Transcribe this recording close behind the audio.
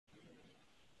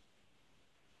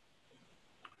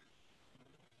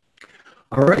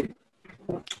All right.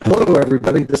 Hello,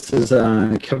 everybody. This is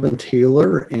Kevin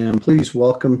Taylor, and please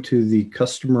welcome to the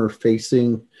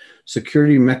customer-facing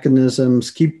security mechanisms,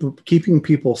 keeping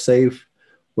people safe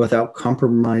without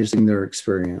compromising their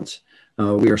experience.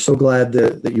 We are so glad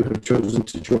that you have chosen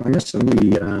to join us, and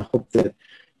we hope that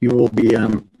you will be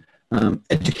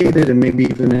educated and maybe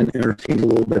even entertained a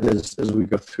little bit as we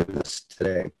go through this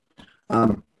today.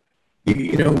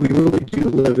 We really do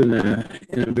live in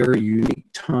a very unique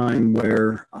time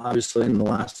where obviously in the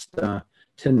last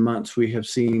 10 months, we have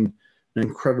seen an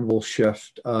incredible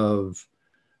shift of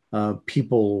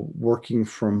people working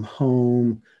from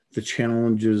home, the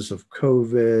challenges of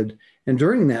COVID. And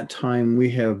during that time, we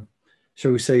have,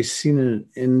 shall we say, seen an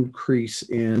increase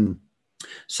in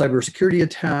cybersecurity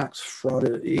attacks,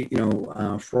 fraud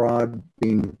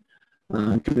being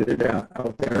committed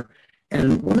out there.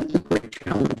 And one of the great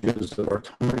challenges of our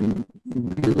time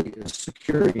really is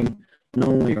securing not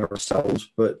only ourselves,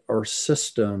 but our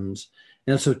systems.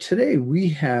 And so today we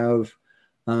have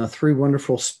three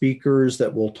wonderful speakers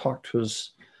that will talk to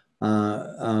us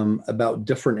about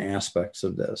different aspects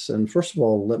of this. And first of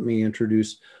all, let me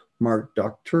introduce Mark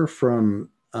Doctor from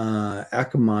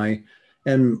Akamai.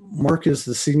 And Mark is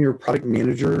the Senior Product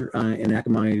Manager in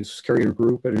Akamai's Carrier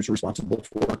Group and is responsible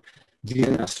for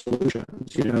DNS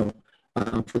solutions.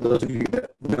 For those of you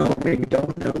that know, maybe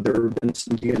don't know, there have been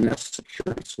some DNS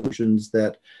security solutions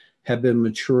that have been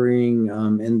maturing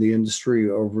in the industry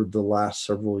over the last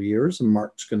several years, and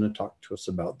Mark's going to talk to us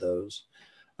about those.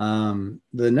 The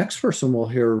next person we'll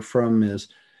hear from is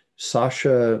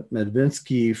Sasha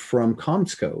Medvinsky from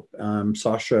CommScope.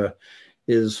 Sasha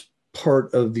is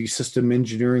part of the system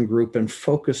engineering group and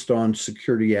focused on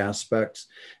security aspects.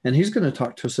 And he's going to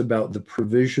talk to us about the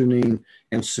provisioning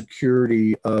and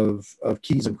security of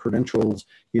keys and credentials,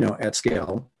 at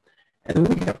scale. And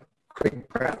then we have Craig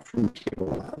Pratt from Cable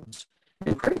Labs.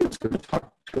 And Craig is going to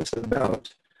talk to us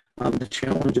about the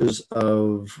challenges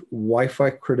of Wi-Fi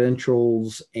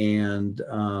credentials and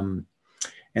the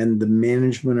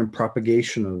management and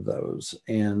propagation of those.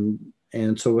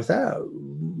 And so with that,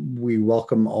 we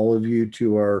welcome all of you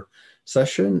to our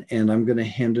session, and I'm going to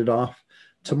hand it off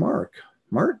to Mark.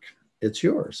 Mark, it's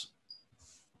yours.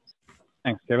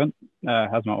 Thanks, Kevin.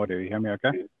 How's my audio? You hear me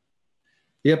okay?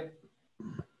 Yep.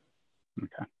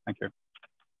 Okay, thank you.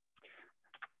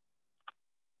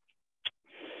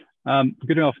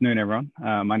 Good afternoon, everyone.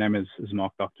 My name is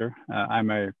Mark Doctor.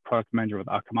 I'm a product manager with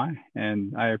Akamai,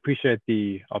 and I appreciate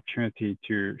the opportunity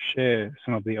to share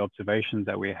some of the observations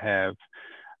that we have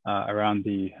around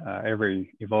the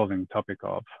ever-evolving topic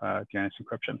of DNS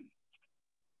encryption.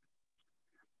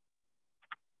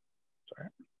 Sorry.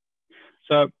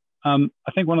 So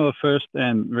I think one of the first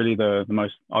and really the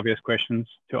most obvious questions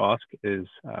to ask is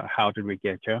how did we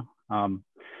get here?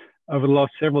 Over the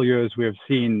last several years, we have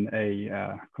seen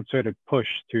a concerted push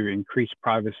to increase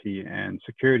privacy and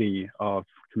security of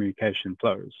communication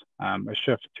flows, a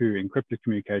shift to encrypted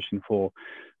communication for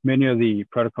many of the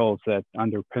protocols that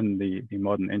underpin the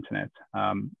modern internet.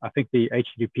 I think the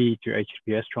HTTP to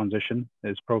HTTPS transition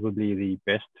is probably the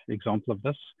best example of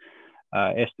this.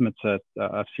 Estimates that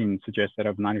I've seen suggest that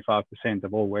over 95%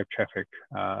 of all web traffic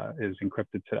is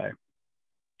encrypted today.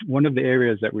 One of the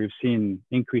areas that we've seen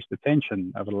increased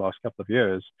attention over the last couple of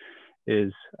years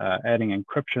is adding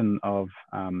encryption of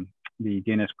the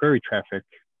DNS query traffic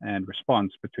and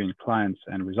response between clients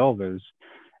and resolvers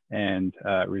and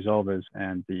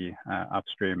the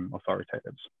upstream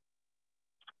authoritative.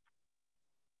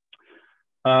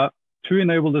 To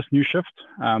enable this new shift,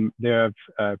 there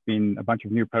have been a bunch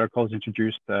of new protocols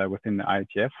introduced within the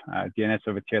IETF, DNS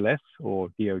over TLS or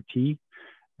DOT,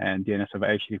 and DNS over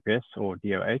HTTPS or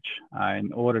DOH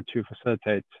in order to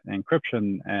facilitate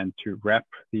encryption and to wrap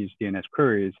these DNS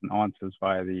queries and answers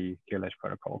via the TLS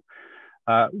protocol.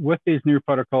 With these new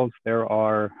protocols, there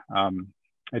are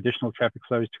additional traffic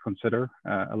flows to consider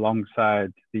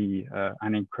alongside the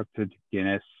unencrypted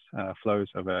DNS flows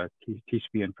over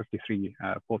TCP and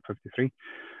port 53.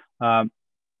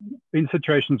 In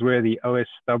situations where the OS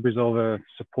stub resolver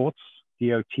supports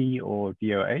DOT or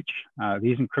DOH,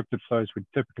 these encrypted flows would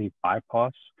typically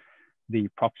bypass the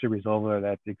proxy resolver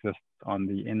that exists on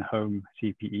the in-home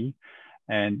CPE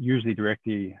and usually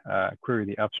directly query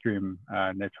the upstream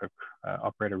network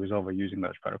operator resolver using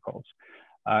those protocols.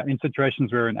 In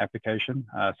situations where an application,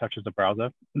 such as a browser,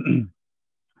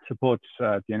 supports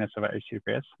DNS over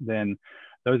HTTPS, then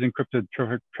those encrypted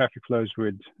traffic flows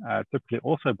would typically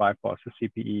also bypass the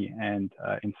CPE and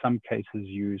in some cases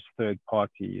use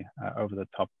third-party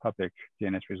over-the-top public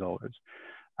DNS resolvers.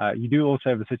 You do also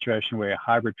have a situation where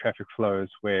hybrid traffic flows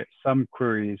where some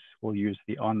queries will use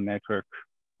the on-network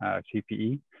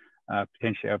CPE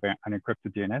potentially over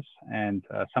unencrypted DNS, and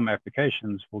some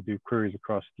applications will do queries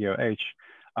across DOH,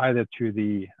 either to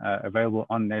the available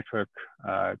on-network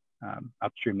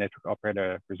upstream network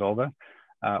operator resolver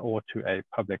or to a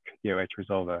public DOH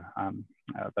resolver.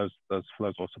 Those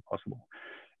flows are also possible.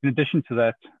 In addition to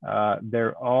that,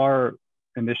 there are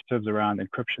initiatives around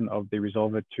encryption of the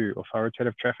resolver to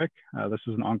authoritative traffic. This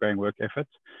is an ongoing work effort,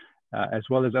 as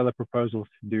well as other proposals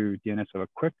to do DNS over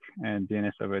QUIC and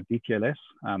DNS over DTLS.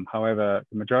 However,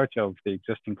 the majority of the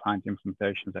existing client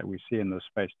implementations that we see in this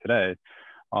space today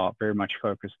are very much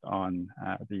focused on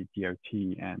the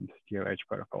DOT and DOH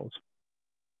protocols.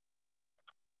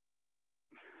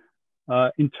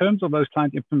 In terms of those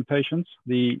client implementations,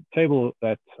 the table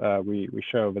that we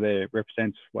show over there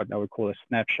represents what I would call a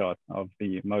snapshot of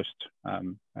the most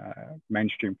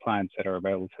mainstream clients that are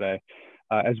available today,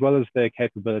 as well as their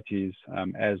capabilities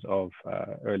as of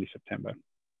early September.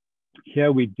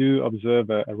 Here we do observe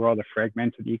a rather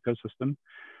fragmented ecosystem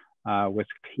with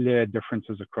clear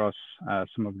differences across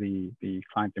some of the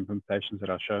client implementations that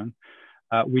are shown.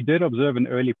 We did observe an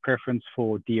early preference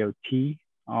for DOT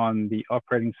on the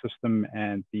operating system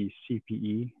and the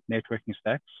CPE networking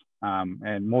stacks.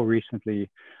 And more recently,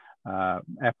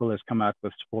 Apple has come out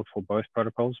with support for both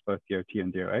protocols, both DOT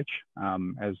and DOH,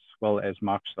 as well as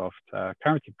Microsoft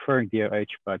currently preferring DOH,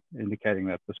 but indicating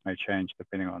that this may change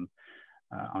depending on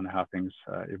how things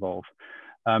evolve.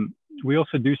 We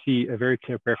also do see a very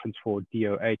clear preference for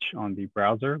DOH on the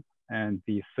browser and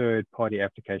the third-party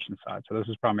application side. So this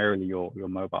is primarily your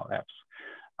mobile apps.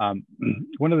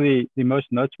 One of the most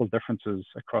notable differences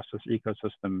across this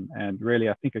ecosystem, and really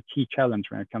I think a key challenge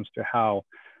when it comes to how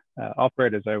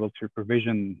operators are able to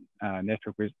provision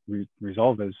network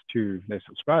resolvers to their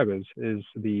subscribers, is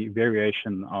the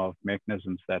variation of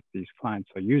mechanisms that these clients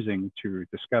are using to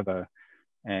discover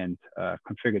and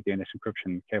configure DNS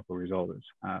encryption capable resolvers.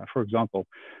 For example,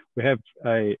 we have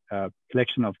a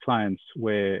collection of clients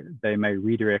where they may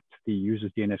redirect the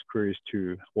user's DNS queries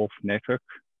to off-network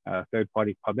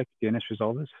third-party public DNS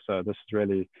resolvers. So this is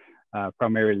really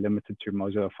primarily limited to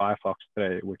Mozilla Firefox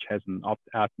today, which has an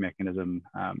opt-out mechanism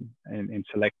in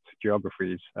select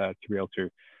geographies to be able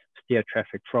to steer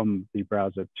traffic from the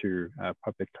browser to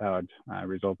public cloud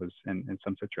resolvers in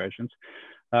some situations.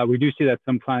 We do see that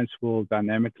some clients will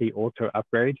dynamically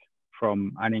auto-upgrade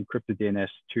from unencrypted DNS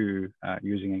to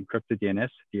using encrypted DNS,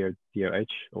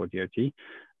 DOH or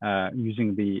DOT,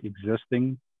 using the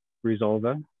existing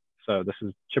resolver. So this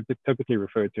is typically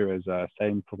referred to as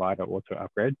same provider auto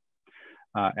upgrade.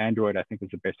 Android, I think, is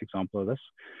the best example of this.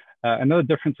 Another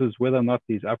difference is whether or not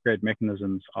these upgrade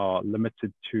mechanisms are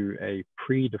limited to a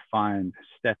predefined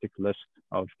static list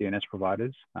of DNS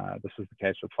providers. This is the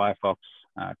case with Firefox,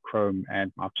 Chrome,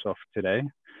 and Microsoft today.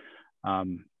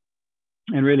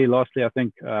 And really, lastly, I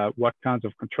think what kinds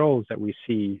of controls that we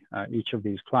see each of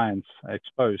these clients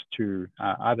exposed to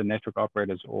either network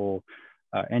operators or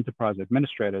enterprise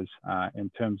administrators in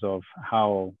terms of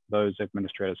how those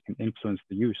administrators can influence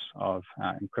the use of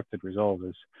encrypted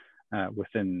resolvers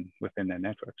within their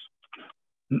networks.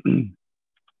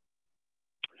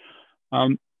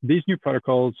 These new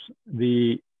protocols,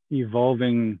 the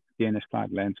evolving DNS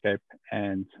client landscape,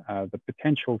 and the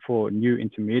potential for new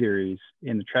intermediaries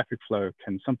in the traffic flow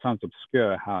can sometimes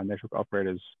obscure how network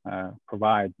operators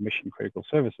provide mission-critical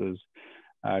services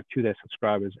to their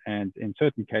subscribers, and in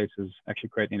certain cases actually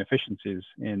create inefficiencies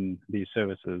in these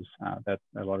services that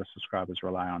a lot of subscribers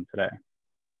rely on today.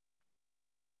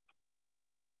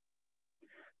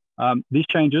 These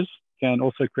changes can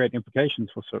also create implications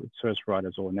for service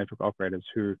providers or network operators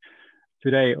who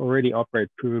today already operate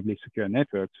provably secure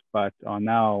networks, but are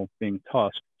now being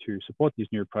tasked to support these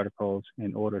new protocols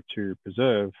in order to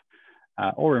preserve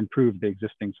or improve the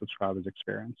existing subscribers'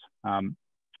 experience.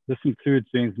 This includes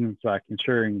things like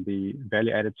ensuring the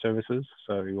value-added services,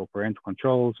 so your parental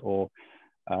controls or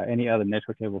any other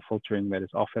network level filtering that is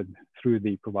offered through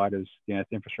the provider's DNS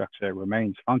infrastructure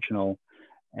remains functional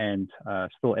and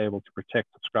still able to protect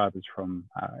subscribers from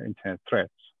internet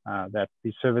threats. That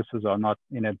these services are not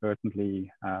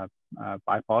inadvertently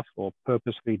bypassed or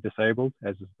purposely disabled,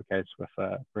 as is the case with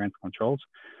parental controls,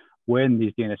 when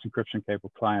these DNS encryption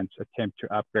capable clients attempt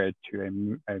to upgrade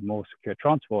to a more secure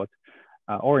transport,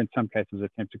 or in some cases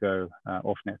attempt to go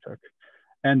off network,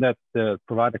 and that the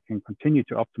provider can continue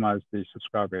to optimize the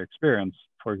subscriber experience,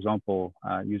 for example,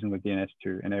 using the DNS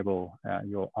to enable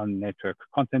your on-network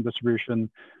content distribution,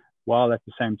 while at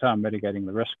the same time mitigating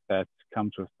the risk that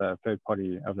comes with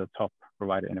third-party over-the-top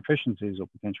provider inefficiencies or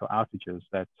potential outages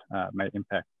that may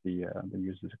impact the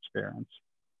user's experience.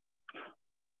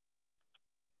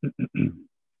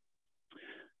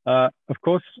 Of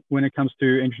course, when it comes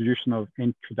to introduction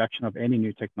of any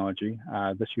new technology,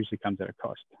 this usually comes at a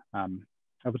cost.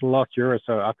 Over the last year or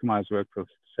so, Akamai has worked with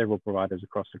several providers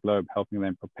across the globe, helping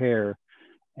them prepare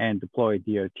and deploy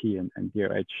DOT and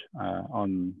DOH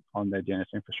on their DNS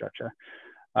infrastructure.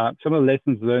 Some of the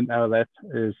lessons learned out of that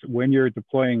is when you're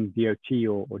deploying DOT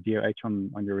or DOH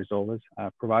on your resolvers,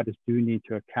 providers do need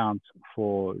to account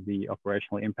for the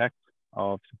operational impact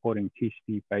of supporting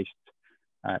TCP-based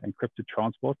encrypted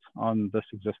transport on this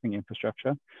existing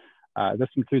infrastructure. This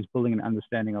includes building an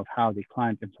understanding of how the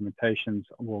client implementations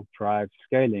will drive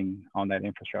scaling on that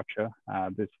infrastructure.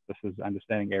 This is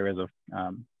understanding areas of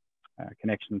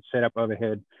connection setup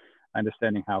overhead,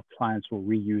 understanding how clients will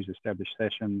reuse established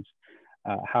sessions,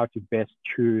 how to best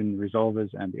tune resolvers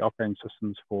and the operating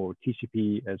systems for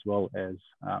TCP, as well as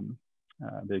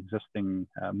the existing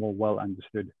more well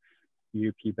understood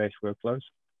UP-based workflows.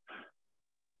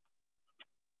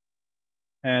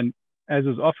 And as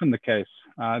is often the case,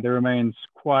 there remains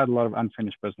quite a lot of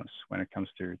unfinished business when it comes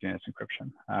to DNS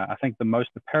encryption. I think the most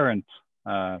apparent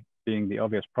being the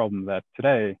obvious problem that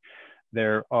today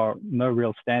there are no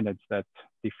real standards that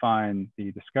define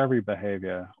the discovery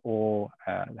behavior or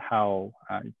how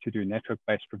to do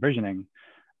network-based provisioning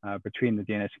between the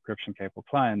DNS encryption capable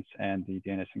clients and the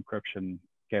DNS encryption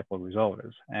capable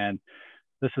resolvers. And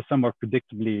this has somewhat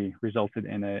predictably resulted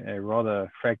in a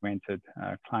rather fragmented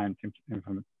client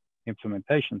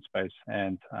implementation space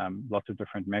and lots of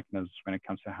different mechanisms when it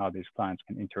comes to how these clients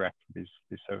can interact with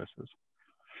these services.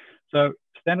 So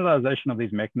standardization of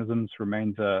these mechanisms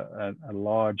remains a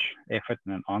large effort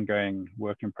and an ongoing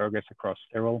work in progress across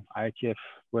several IETF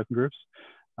working groups.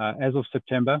 As of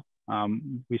September,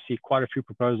 we see quite a few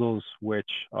proposals which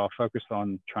are focused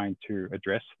on trying to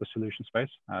address the solution space.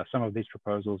 Some of these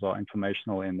proposals are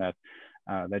informational in that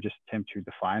they just attempt to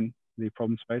define the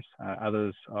problem space.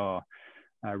 Others are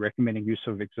recommending use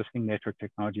of existing network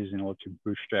technologies in order to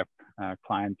bootstrap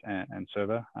client and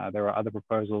server. There are other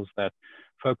proposals that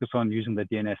focus on using the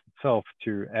DNS itself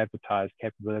to advertise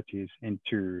capabilities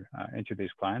into these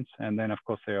clients. And then, of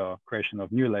course, there are creation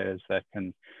of new layers that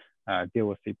can deal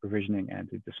with the provisioning and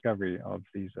the discovery of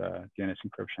these DNS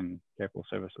encryption capable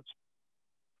services.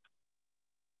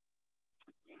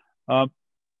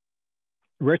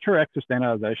 Retroactive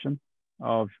standardization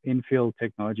of in-field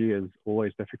technology is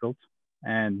always difficult.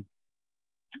 And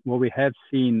what we have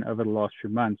seen over the last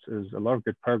few months is a lot of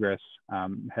good progress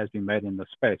has been made in this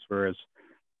space, whereas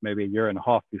maybe a year and a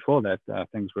half before that,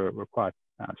 things were quite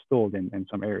stalled in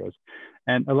some areas.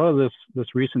 And a lot of this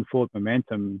recent forward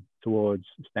momentum towards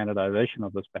standardization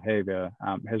of this behavior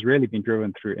has really been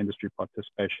driven through industry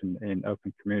participation in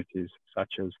open communities,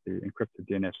 such as the Encrypted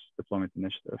DNS Deployment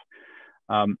Initiative.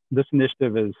 This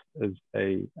initiative is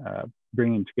a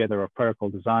bringing together of protocol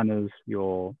designers,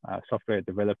 your software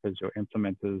developers, your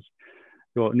implementers,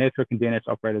 your network and DNS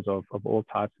operators of all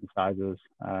types and sizes,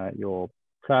 your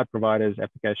cloud providers,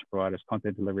 application providers,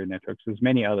 content delivery networks. There's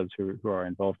many others who are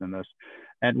involved in this.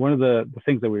 And one of the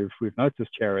things that we've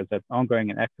noticed, Chair, is that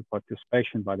ongoing and active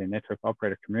participation by the network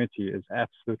operator community is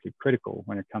absolutely critical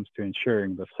when it comes to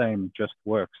ensuring the same just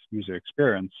works user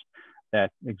experience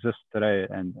that exists today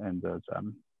and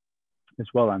is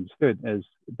well understood, is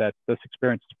that this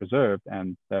experience is preserved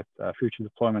and that future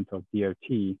deployment of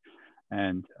DOT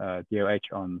and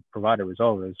DOH on provider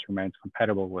resolvers remains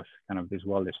compatible with kind of these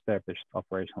well-established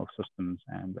operational systems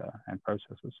and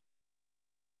processes.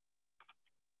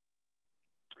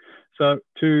 So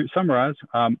to summarize,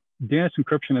 DNS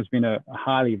encryption has been a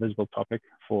highly visible topic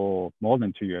for more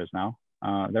than 2 years now.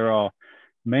 There are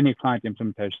many client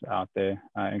implementations out there,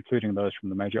 including those from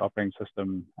the major operating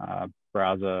system,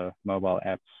 browser, mobile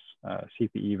apps,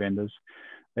 CPE vendors.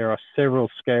 There are several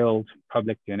scaled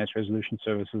public DNS resolution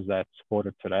services that support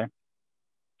it today.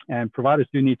 And providers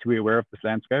do need to be aware of this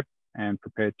landscape and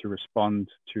prepared to respond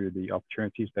to the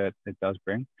opportunities that it does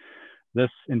bring.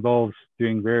 This involves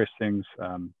doing various things,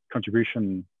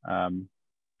 contribution and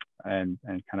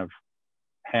kind of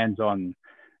hands-on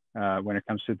when it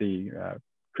comes to the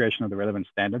creation of the relevant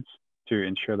standards to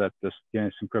ensure that this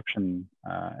DNS encryption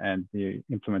and the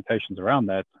implementations around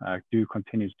that do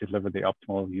continue to deliver the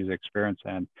optimal user experience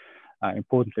and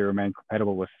importantly remain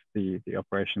compatible with the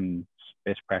operations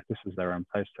best practices that are in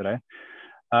place today.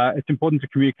 It's important to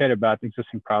communicate about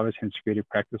existing privacy and security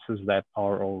practices that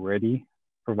are already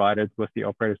provided with the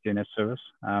operator's DNS service.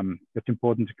 It's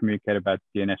important to communicate about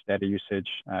DNS data usage,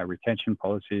 retention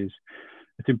policies.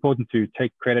 It's important to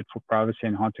take credit for privacy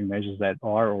enhancing measures that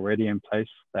are already in place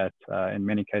that in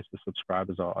many cases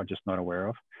subscribers are just not aware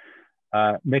of.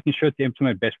 Making sure to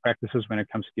implement best practices when it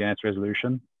comes to DNS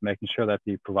resolution, making sure that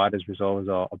the provider's resolvers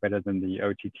are better than the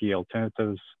OTT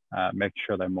alternatives, making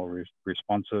sure they're more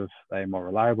responsive, they're more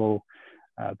reliable,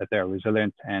 that they're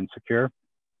resilient and secure.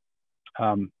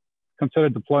 Consider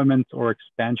deployment or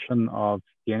expansion of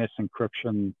DNS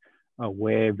encryption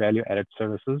aware value-added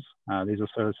services. These are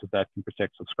services that can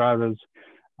protect subscribers.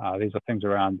 These are things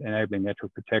around enabling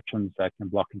network protections that can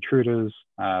block intruders,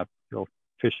 your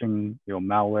phishing, your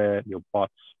malware, your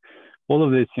bots, all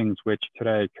of these things which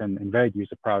today can invade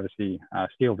user privacy,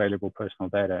 steal valuable personal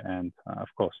data, and of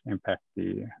course, impact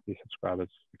the subscriber's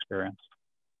experience.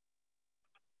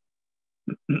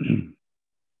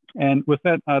 And with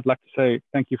that, I'd like to say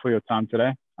thank you for your time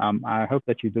today. I hope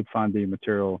that you did find the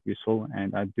material useful,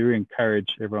 and I do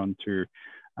encourage everyone to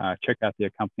check out the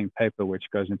accompanying paper, which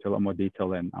goes into a lot more detail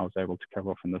than I was able to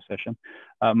cover off in this session.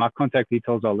 My contact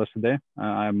details are listed there.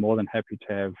 I'm more than happy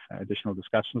to have additional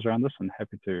discussions around this and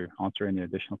happy to answer any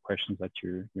additional questions that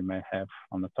you may have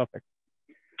on the topic.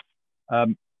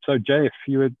 So Jay, if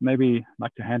you would maybe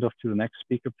like to hand off to the next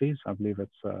speaker, please. I believe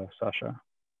it's Sasha.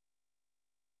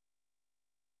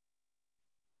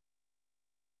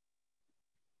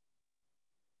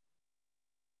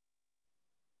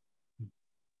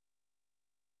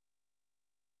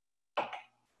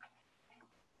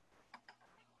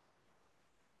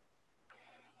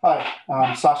 Hi,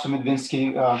 I'm Sasha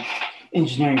Medvinsky,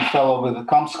 engineering fellow with the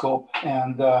CommScope,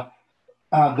 and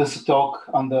this is a talk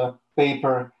on the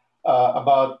paper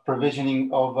about provisioning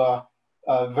of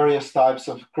various types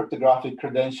of cryptographic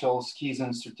credentials, keys,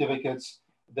 and certificates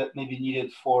that may be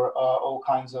needed for all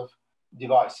kinds of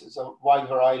devices, a wide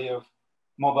variety of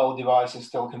mobile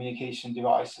devices, telecommunication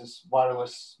devices,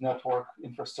 wireless network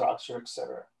infrastructure,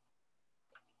 etc.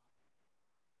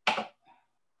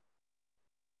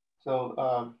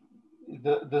 So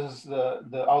this is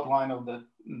the outline of the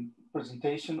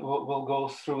presentation. We'll go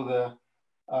through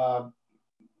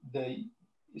the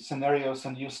scenarios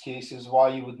and use cases, why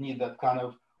you would need that kind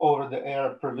of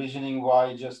over-the-air provisioning,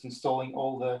 why just installing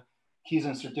all the keys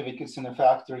and certificates in a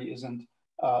factory isn't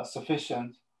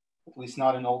sufficient, at least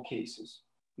not in all cases.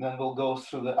 And then we'll go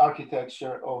through the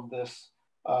architecture of this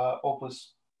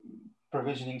Opus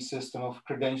provisioning system of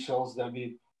credentials that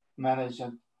we manage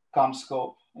at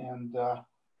CommScope, and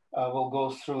we'll go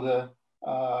through the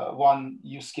one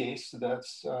use case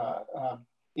that's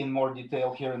in more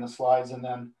detail here in the slides, and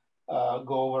then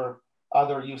go over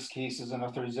other use cases and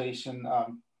authorization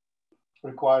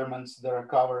requirements that are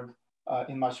covered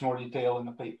in much more detail in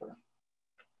the paper.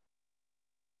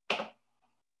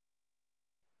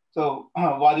 So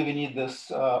why do we need this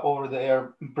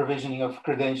over-the-air provisioning of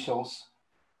credentials?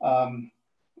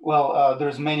 Well,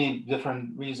 there's many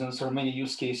different reasons or many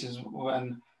use cases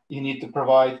when you need to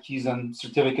provide keys and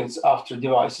certificates after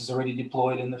device is already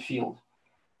deployed in the field,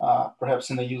 perhaps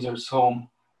in the user's home.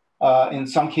 In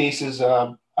some cases,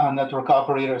 a network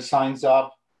operator signs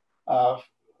up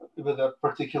with a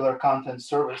particular content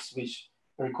service, which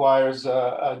requires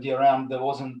a DRM that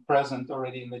wasn't present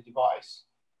already in the device.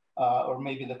 Or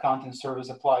maybe the content service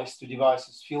applies to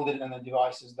devices fielded and the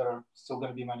devices that are still going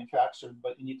to be manufactured,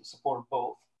 but you need to support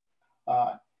both.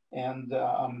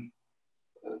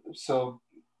 So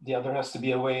there has to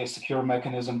be a way, a secure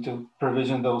mechanism to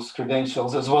provision those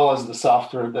credentials, as well as the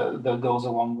software that goes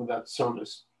along with that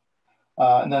service.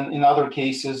 And then in other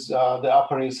cases, the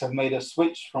operators have made a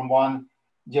switch from one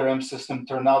DRM system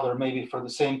to another, maybe for the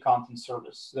same content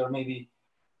service. There may be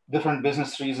different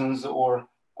business reasons or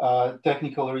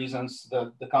technical reasons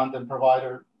that the content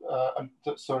provider,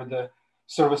 the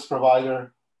service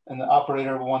provider and the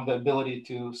operator want the ability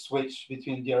to switch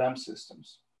between DRM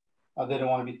systems. They don't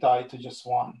want to be tied to just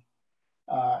one.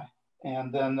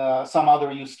 And then some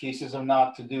other use cases are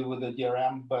not to do with the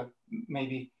DRM, but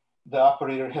maybe the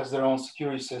operator has their own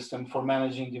security system for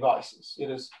managing devices. It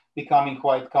is becoming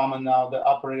quite common now. The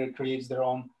operator creates their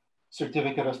own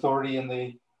certificate authority, and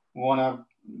they want to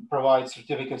provide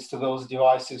certificates to those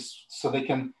devices so they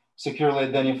can securely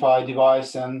identify a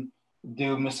device and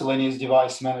do miscellaneous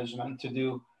device management, to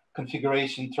do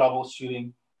configuration,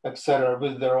 troubleshooting, etc.,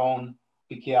 with their own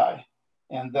PKI.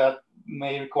 And that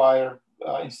may require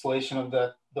installation of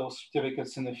those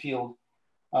certificates in the field.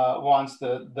 Once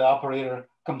the operator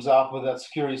comes up with that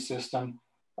security system,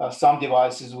 some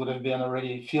devices would have been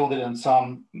already fielded and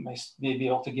some may be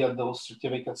able to get those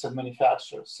certificates at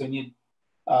manufacturers. So you need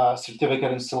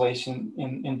certificate installation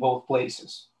in both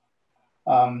places.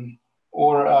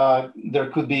 Or there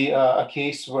could be a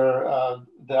case where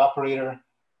the operator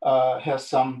has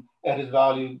some added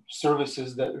value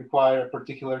services that require a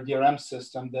particular DRM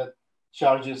system that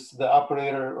charges the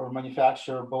operator or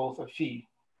manufacturer both a fee.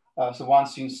 So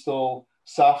once you install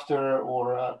software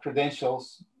or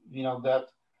credentials, that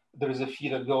there is a fee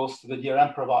that goes to the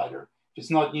DRM provider. If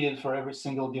it's not needed for every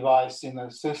single device in the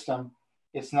system,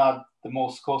 it's not the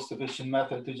most cost-efficient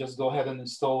method to just go ahead and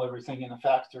install everything in a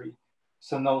factory.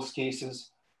 So in those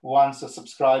cases, once a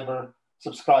subscriber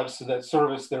subscribes to that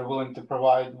service, they're willing to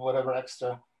provide whatever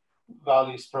extra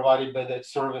value is provided by that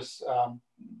service,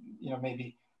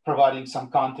 maybe providing some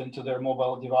content to their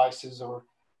mobile devices or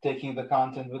taking the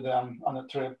content with them on a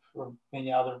trip or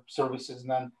many other services. And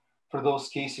then for those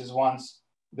cases, once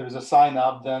there's a sign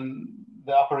up, then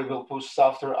the operator will push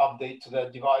software update to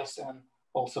that device and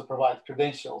also provide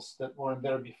credentials that weren't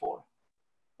there before.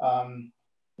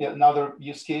 Another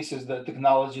use case is that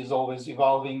technology is always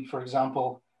evolving. For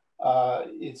example,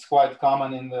 it's quite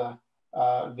common in the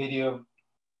video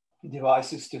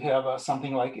devices to have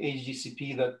something like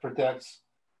HDCP that protects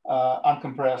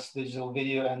uncompressed digital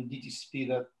video and DTCP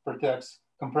that protects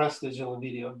compressed digital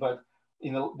video. But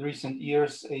in the recent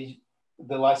years,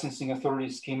 the licensing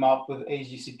authorities came up with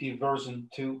HDCP version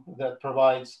 2 that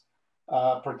provides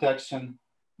protection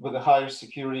with a higher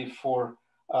security for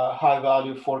high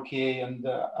value 4K and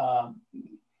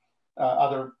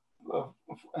other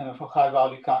high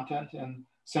value content. And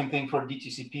same thing for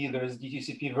DTCP. There is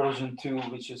DTCP version 2,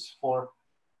 which is for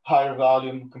higher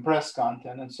volume compressed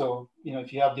content. And so,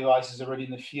 if you have devices already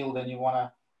in the field and you want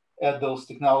to add those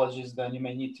technologies, then you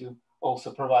may need to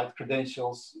also provide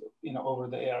credentials, over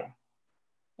the air.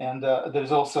 And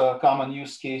there's also a common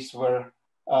use case where,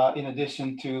 in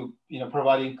addition to,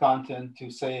 providing content to,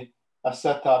 say, a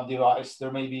set-top device,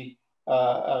 there may be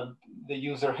the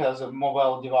user has a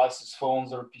mobile devices,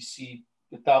 phones or PC,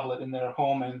 a tablet in their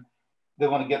home, and they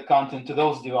want to get content to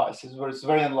those devices, where it's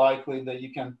very unlikely that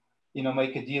you can,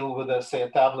 make a deal with a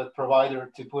tablet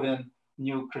provider to put in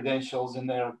new credentials in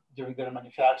there during their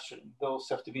manufacturing. Those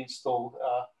have to be installed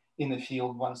in the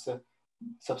field once the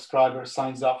subscriber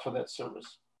signs up for that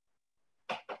service.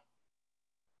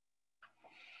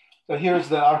 So here's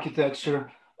the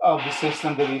architecture of the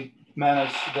system that we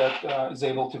manage that is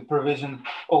able to provision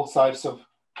all types of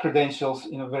credentials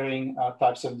in varying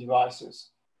types of devices.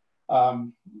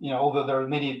 Although there are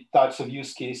many types of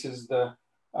use cases, the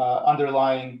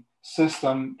underlying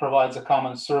system provides a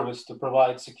common service to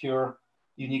provide secure,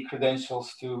 unique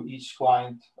credentials to each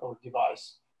client or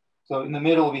device. So in the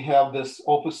middle, we have this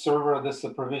Opus server. This is a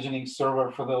provisioning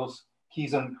server for those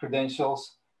keys and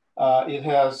credentials. It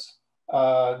has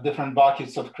different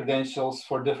buckets of credentials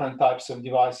for different types of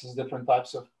devices, different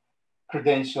types of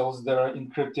credentials that are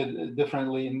encrypted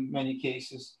differently in many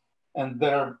cases. And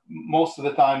most of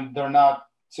the time, they're not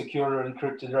secure or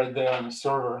encrypted right there on the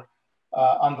server.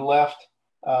 On the left,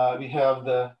 we have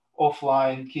the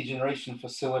offline key generation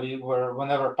facility where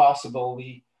whenever possible,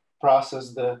 we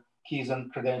process the keys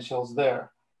and credentials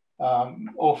there.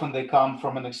 Often they come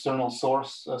from an external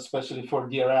source, especially for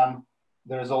DRM.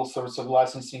 There's all sorts of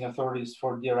licensing authorities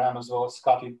for DRM as well as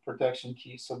copy protection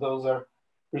keys. So those are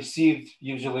received,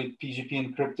 usually PGP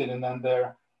encrypted, and then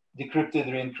they're decrypted,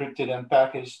 re-encrypted, and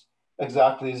packaged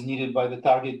exactly as needed by the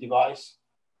target device.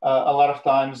 A lot of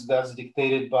times that's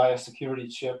dictated by a security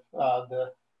chip.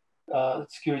 The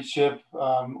security chip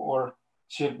or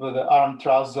chip with the ARM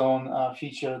Trust Zone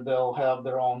feature, they'll have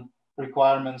their own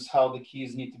requirements how the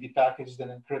keys need to be packaged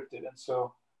and encrypted. And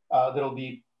so there'll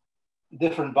be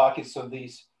different buckets of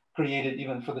these created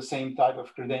even for the same type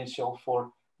of credential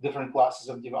for different classes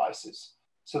of devices.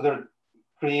 So they're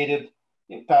created,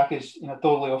 packaged in a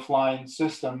totally offline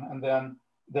system, and then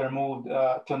they're moved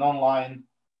to an online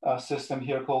system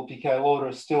here called PKI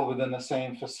Loader, still within the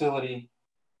same facility,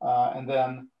 and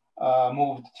then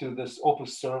moved to this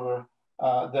Opus server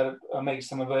that makes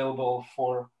them available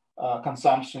for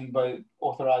consumption by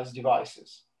authorized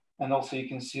devices. And also you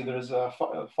can see there's a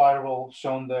firewall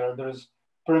shown there. There's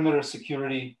perimeter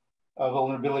security,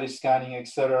 vulnerability scanning, et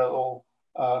cetera, all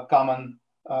common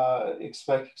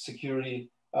expect security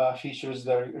features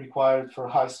that are required for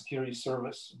high security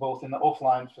service, both in the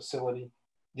offline facility.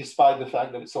 Despite the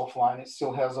fact that it's offline, it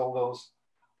still has all those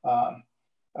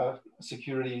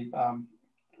security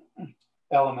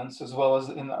elements, as well as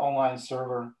in the online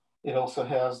server. It also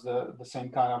has the same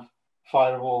kind of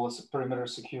firewall as perimeter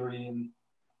security and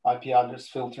IP address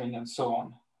filtering and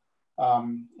so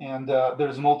on.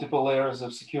 There's multiple layers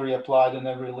of security applied in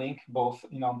every link, both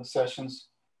on the sessions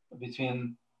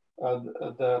between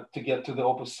to get to the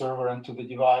Opus server and to the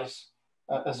device,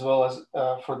 as well as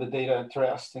for the data at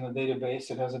rest in the database.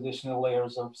 It has additional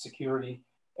layers of security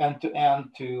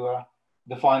end-to-end to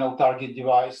the final target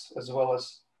device, as well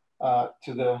as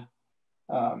to the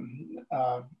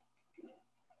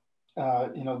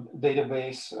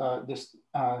database,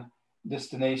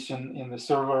 destination in the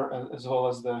server, as well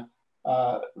as the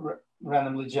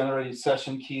randomly generated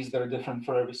session keys that are different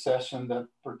for every session that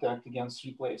protect against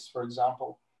replays, for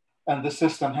example. And the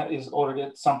system is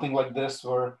audited, something like this,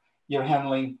 where you're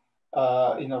handling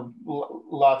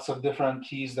lots of different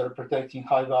keys that are protecting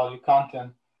high value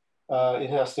content. It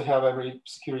has to have every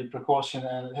security precaution,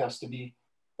 and it has to be,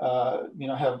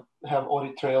 have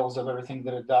audit trails of everything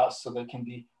that it does, so that it can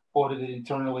be audited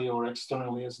internally or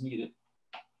externally as needed.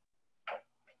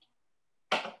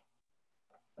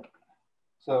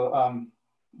 So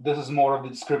this is more of the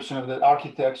description of the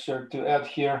architecture. To add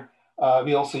here,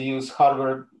 we also use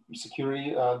hardware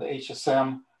security, the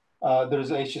HSM. There's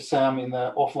HSM in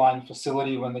the offline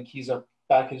facility. When the keys are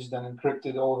packaged and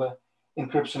encrypted, all the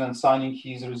encryption and signing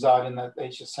keys reside in that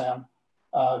HSM.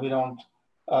 We don't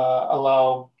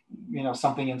allow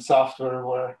something in software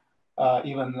where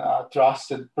even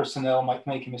trusted personnel might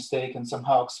make a mistake and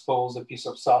somehow expose a piece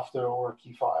of software or a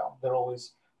key file. They're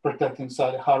always protected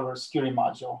inside a hardware security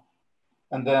module.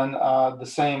 And then the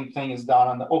same thing is done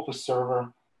on the Opus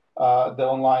server. The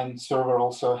online server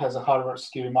also has a hardware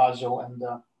security module, and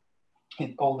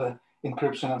all the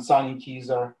encryption and signing keys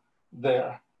are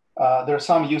there. There are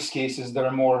some use cases that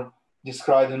are more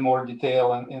described in more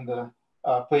detail in the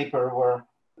paper, where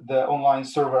the online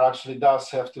server actually does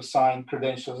have to sign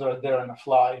credentials that are there on the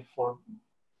fly for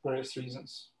various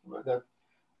reasons. That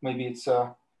maybe it's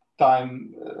a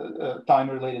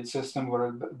time-related system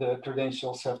where the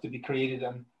credentials have to be created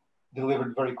and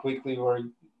delivered very quickly, where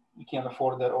you can't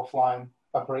afford that offline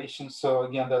operation. So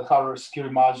again, the hardware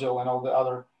security module and all the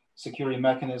other security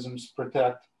mechanisms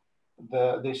protect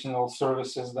the additional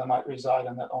services that might reside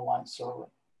on that online server.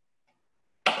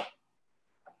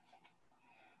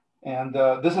 And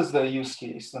this is the use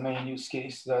case, the main use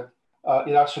case, that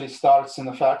it actually starts in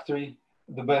the factory.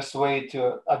 The best way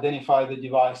to identify the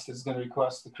device that's going to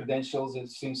request the credentials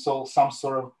is to install some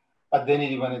sort of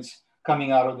identity when it's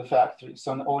coming out of the factory.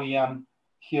 So an OEM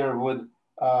here would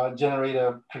generate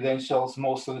credentials.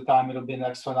 Most of the time it'll be an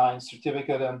X19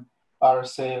 certificate and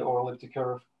RSA or elliptic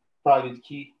curve private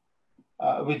key.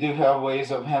 We do have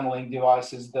ways of handling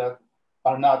devices that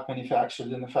are not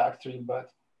manufactured in the factory,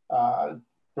 but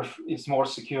it's more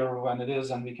secure when it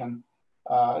is, and we can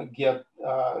get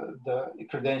the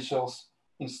credentials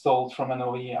installed from an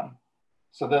OEM.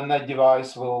 So then that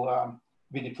device will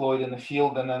be deployed in the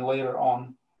field, and then later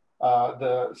on,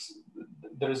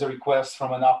 there is a request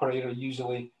from an operator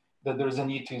usually that there's a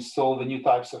need to install the new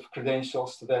types of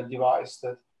credentials to that device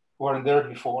that weren't there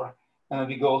before. And then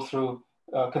we go through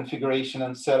configuration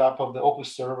and setup of the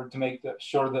Opus server to make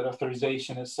sure that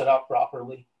authorization is set up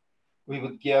properly. We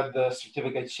would get the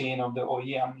certificate chain of the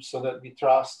OEM so that we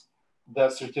trust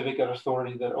that certificate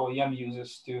authority that OEM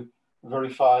uses to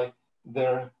verify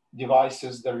their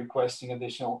devices that are requesting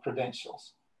additional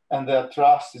credentials. And that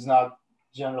trust is not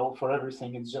general for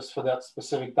everything. It's just for that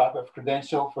specific type of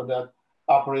credential, for that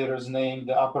operator's name,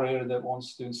 the operator that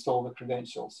wants to install the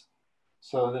credentials.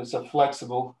 So there's a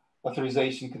flexible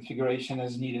authorization configuration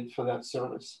as needed for that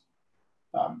service.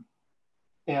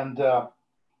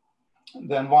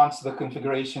 Then once the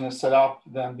configuration is set up,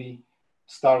 then we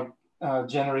start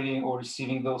generating or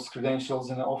receiving those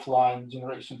credentials in an offline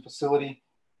generation facility.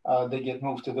 They get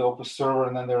moved to the Opus server,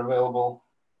 and then they're available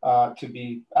to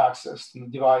be accessed. And the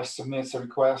device submits a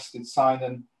request, it's signed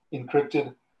and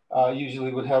encrypted.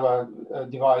 Usually would have a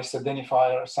device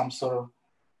identifier, some sort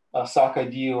of SOC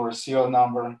ID or a serial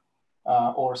number,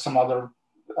 or some other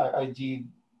ID,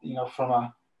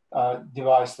 from a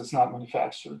device that's not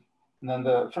manufactured. And then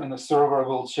the server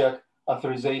will check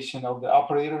authorization of the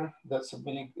operator that's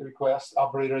submitting the request,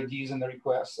 operator IDs in the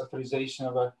request, authorization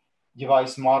of a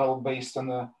device model based on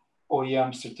the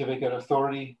OEM certificate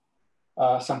authority,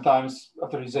 sometimes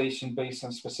authorization based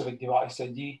on specific device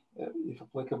ID, if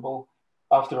applicable.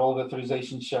 After all the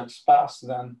authorization checks pass,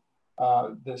 then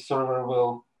the server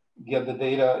will get the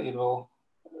data. It will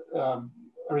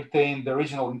retain the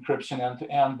original encryption end to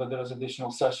end, but there is additional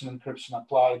session encryption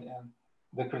applied, and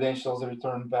the credentials are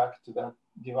returned back to that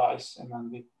device. And then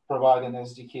we provide an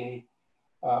SDK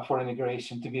for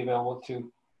integration to be available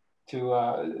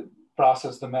to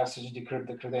process the message, decrypt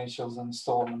the credentials, and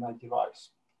install them on that device.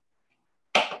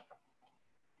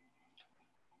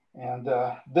 And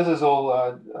this is all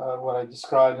what I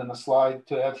described in the slide.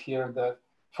 To add here that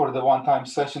for the one-time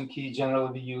session key,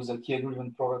 generally we use a key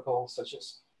agreement protocol such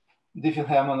as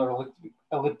Diffie-Hellman or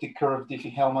elliptic curve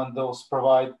Diffie-Hellman. Those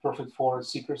provide perfect forward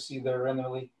secrecy. They're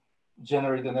randomly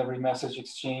generated in every message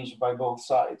exchange by both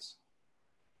sides.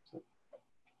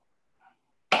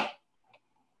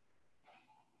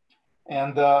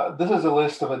 And this is a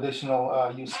list of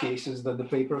additional use cases that the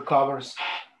paper covers.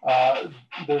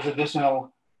 There's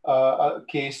additional a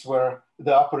case where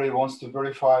the operator wants to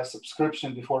verify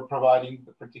subscription before providing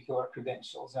the particular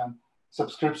credentials. And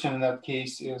subscription in that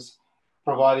case is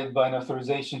provided by an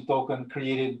authorization token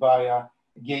created by a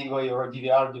gateway or a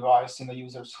DVR device in the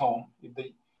user's home. If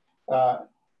the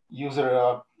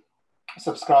user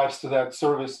subscribes to that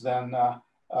service, then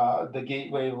the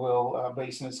gateway will,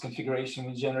 based on its configuration,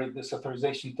 will generate this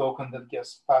authorization token that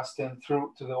gets passed in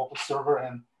through to the Opus server.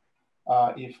 And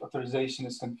if authorization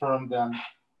is confirmed, then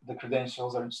the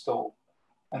credentials are installed.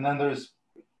 And then there's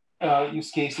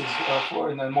use cases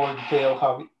for in a more detail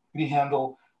how we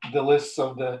handle the lists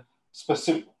of the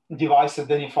specific device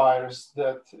identifiers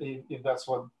that if that's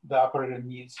what the operator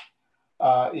needs.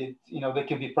 They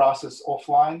can be processed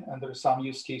offline, and there are some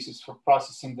use cases for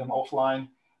processing them offline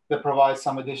that provide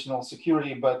some additional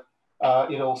security, but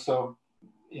it also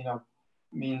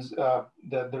means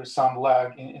that there's some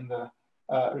lag in the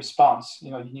response.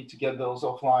 You need to get those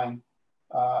offline,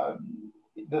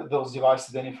 those device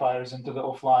identifiers into the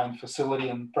offline facility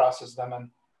and process them, and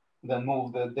then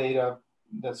move the data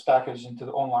that's packaged into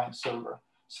the online server.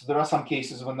 So there are some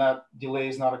cases when that delay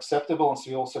is not acceptable, and so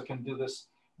we also can do this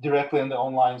directly in the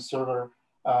online server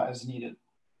as needed.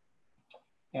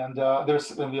 And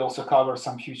we also cover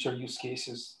some future use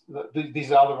cases.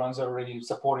 These other ones are already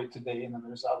supported today, and then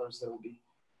there's others that will be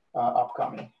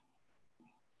upcoming.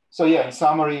 So yeah, in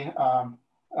summary,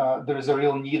 there is a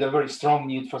real need, a very strong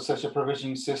need for such a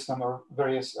provisioning system or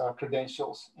various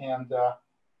credentials. And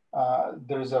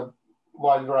there's a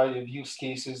wide variety of use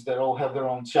cases that all have their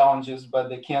own challenges, but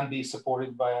they can be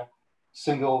supported by a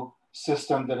single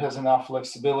system that has enough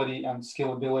flexibility and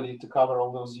scalability to cover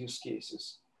all those use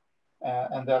cases.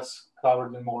 And that's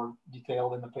covered in more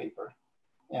detail in the paper.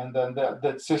 And then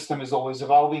that system is always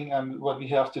evolving, and what we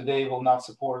have today will not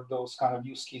support those kind of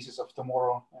use cases of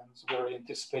tomorrow. And so we're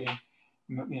anticipating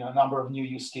a number of new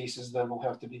use cases that will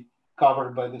have to be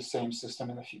covered by the same system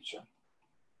in the future.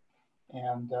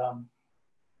 And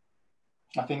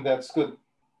I think that's good.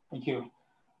 Thank you.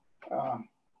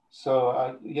 So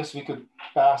I guess we could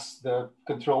pass the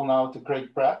control now to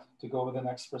Craig Pratt to go over the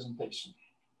next presentation.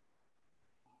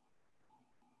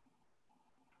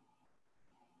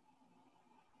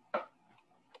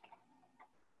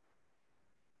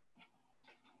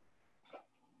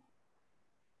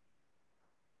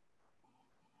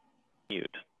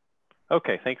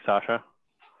 Okay, thanks, Sasha.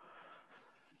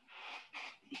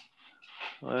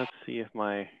 Let's see if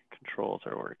my controls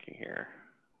are working here.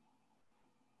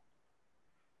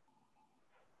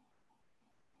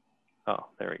 Oh,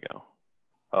 there we go.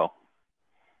 Oh.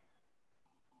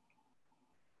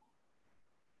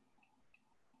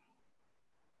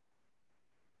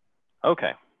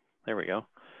 Okay, there we go.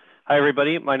 Hi,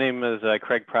 everybody. My name is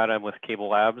Craig Pratt. I'm with Cable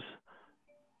Labs.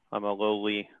 I'm a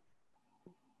lowly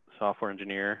software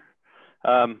engineer.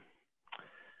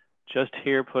 Just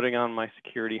here putting on my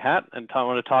security hat, and I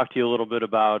want to talk to you a little bit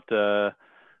about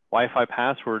Wi-Fi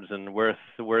passwords and where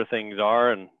things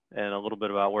are, and a little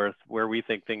bit about where we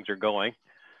think things are going.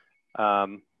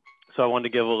 So I wanted to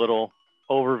give a little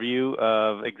overview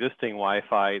of existing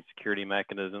Wi-Fi security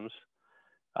mechanisms,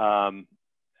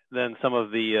 then some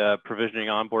of the provisioning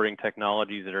onboarding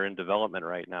technologies that are in development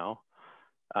right now,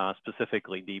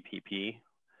 specifically DPP,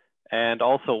 and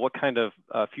also what kind of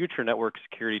future network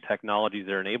security technologies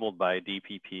are enabled by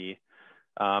DPP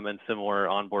and similar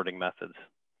onboarding methods.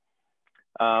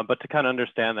 But to kind of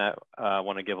understand that, I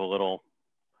want to give a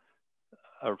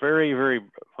very, very,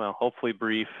 well, hopefully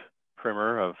brief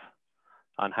primer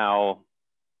on how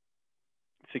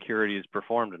security is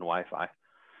performed in Wi-Fi. I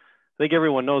think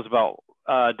everyone knows about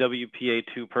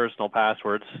WPA2 personal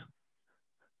passwords.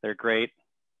 They're great.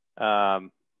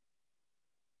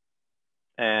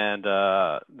 And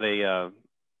they're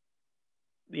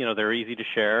easy to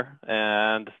share,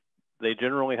 and they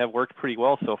generally have worked pretty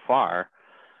well so far.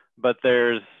 But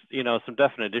there's some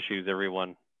definite issues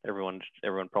everyone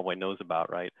probably knows about,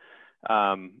 right?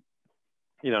 In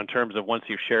terms of once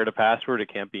you've shared a password, it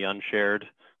can't be unshared.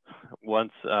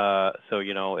 Once,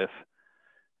 if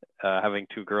having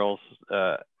two girls,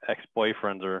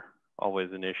 ex-boyfriends are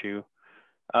always an issue.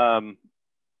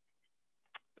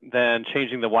 Then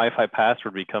changing the Wi-Fi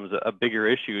password becomes a bigger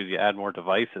issue as you add more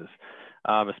devices,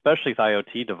 especially with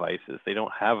IoT devices. They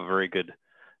don't have a very good,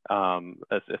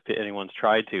 as if anyone's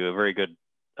tried to, a very good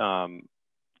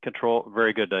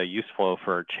use flow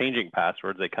for changing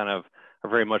passwords. They kind of are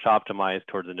very much optimized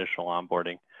towards initial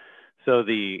onboarding. So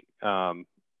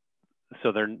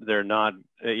they're not.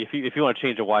 If you want to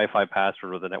change a Wi-Fi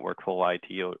password with a network full of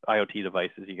IoT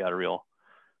devices, you got a real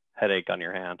headache on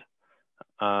your hand.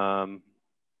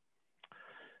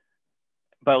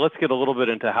 but let's get a little bit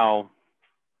into how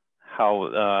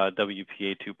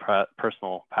WPA2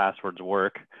 personal passwords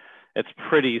work. It's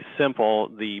pretty simple.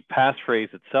 The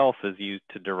passphrase itself is used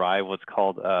to derive what's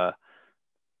called a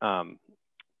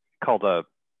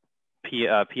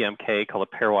PMK, called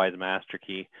a pairwise master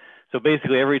key. So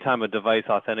basically, every time a device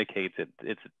authenticates,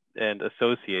 and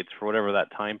associates for whatever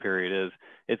that time period is,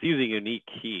 it's using a unique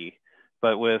key.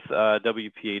 But with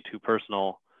WPA2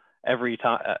 personal, every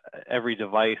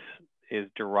device is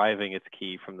deriving its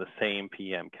key from the same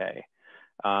PMK.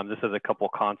 This has a couple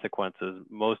consequences,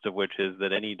 most of which is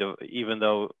that even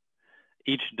though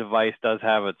each device does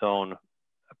have its own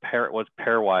what's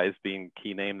pairwise being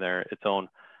key name there, its own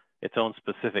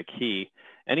specific key,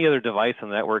 any other device on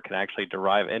the network can actually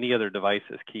derive any other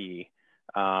device's key,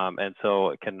 and so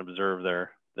it can observe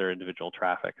their individual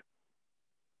traffic.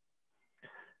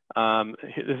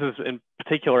 This is in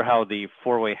particular how the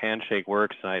four-way handshake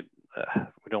works, and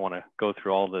we don't want to go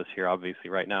through all this here, obviously,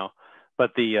 right now,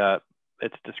 but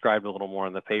it's described a little more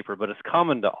in the paper, but it's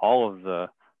common to all of the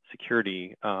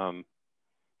security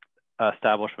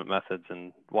establishment methods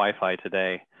in Wi-Fi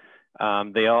today.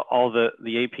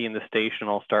 The AP and the station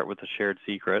all start with a shared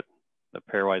secret, the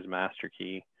pairwise master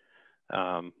key,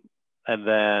 and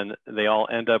then they all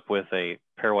end up with a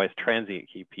pairwise transient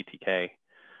key, PTK,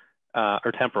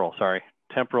 or temporal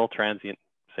transient,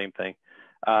 same thing,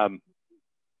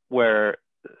 where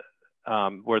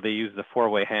they use the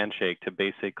four-way handshake to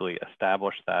basically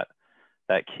establish that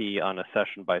key on a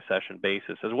session-by-session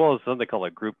basis, as well as something called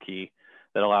a group key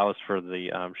that allows for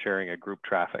the sharing of group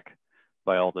traffic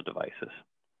by all the devices.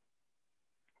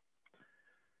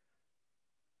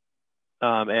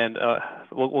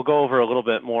 We'll go over a little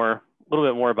bit more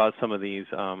about some of these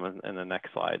in the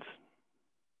next slides.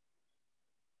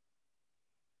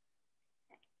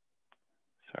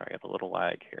 Sorry, I have a little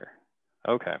lag here.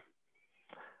 Okay.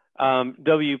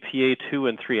 WPA2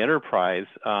 and 3 enterprise,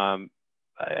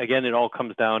 again, it all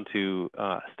comes down to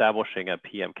establishing a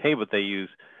PMK, but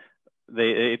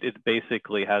it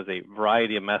basically has a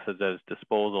variety of methods at its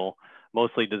disposal,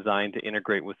 mostly designed to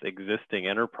integrate with existing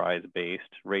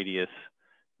enterprise-based radius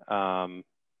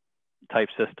type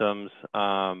systems,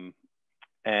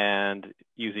 and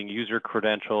using user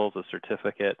credentials, a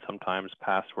certificate, sometimes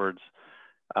passwords,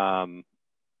 and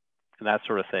that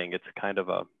sort of thing. It's kind of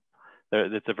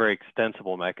it's a very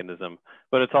extensible mechanism,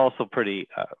 but it's also pretty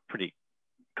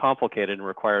complicated and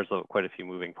requires quite a few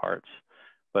moving parts,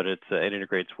 but it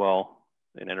integrates well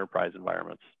in enterprise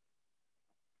environments.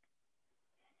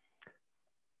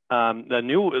 The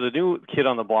new kid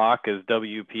on the block is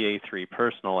WPA3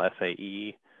 Personal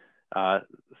SAE.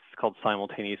 It's called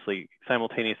simultaneous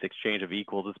exchange of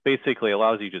equals. It basically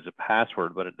allows you to use a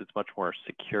password, but it's much more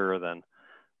secure than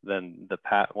the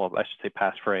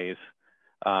passphrase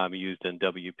used in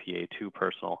WPA2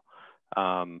 Personal,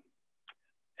 and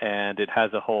it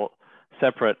has a whole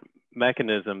separate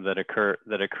mechanism that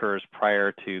occurs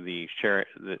prior to the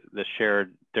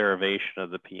shared derivation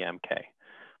of the PMK.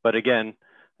 But again,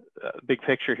 big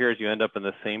picture here is you end up in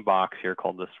the same box here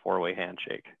called this four-way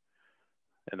handshake,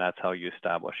 and that's how you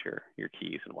establish your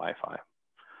keys in Wi-Fi.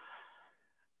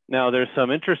 Now, there's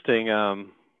some interesting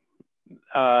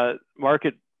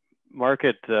market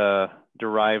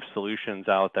derived solutions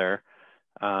out there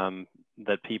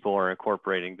that people are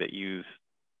incorporating that use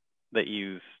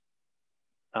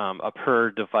a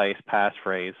per device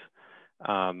passphrase.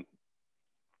 I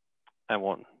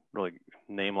won't really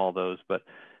name all those, but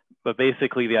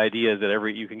basically the idea is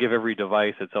that you can give every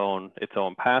device its own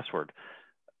password.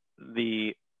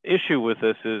 The issue with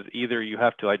this is either you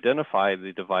have to identify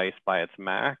the device by its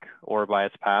MAC or by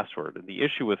its password. And the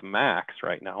issue with MACs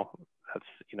right now, that's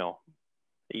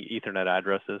Ethernet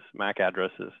addresses, MAC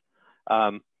addresses,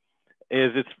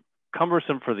 is it's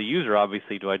cumbersome for the user,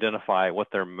 obviously, to identify what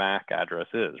their MAC address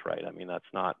is, right? I mean,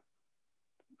 that's not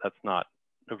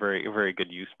a very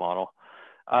good use model.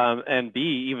 And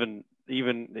B, even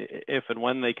if and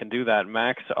when they can do that,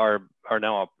 MACs are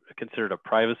now considered a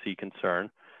privacy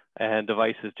concern, and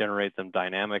devices generate them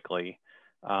dynamically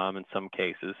in some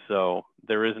cases. So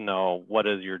there is no what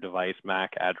is your device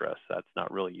MAC address. That's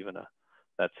not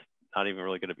even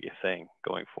really going to be a thing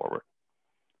going forward.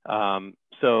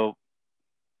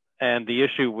 And the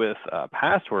issue with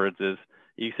passwords is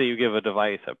you say you give a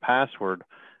device a password,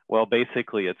 well,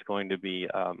 basically it's going to be,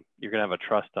 you're going to have a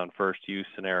trust on first use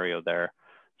scenario there.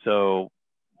 So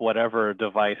whatever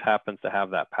device happens to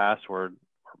have that password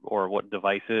or what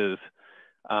device is,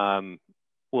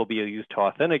 will be used to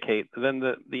authenticate, then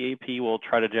the AP will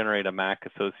try to generate a MAC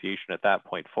association at that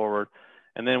point forward.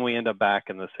 And then we end up back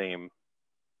in the same,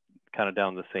 kind of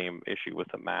down the same issue with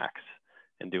the MACs.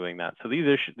 in doing that. So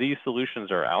these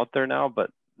solutions are out there now,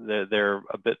 but they're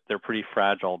pretty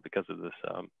fragile because of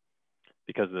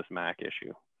this MAC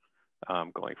issue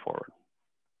going forward.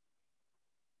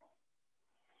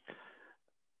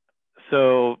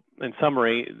 So in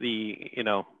summary,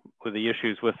 with the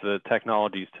issues with the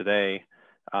technologies today,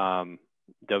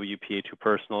 WPA2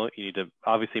 personal, you need to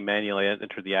obviously manually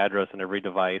enter the address in every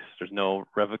device. There's no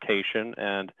revocation,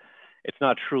 and it's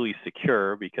not truly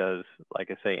secure because,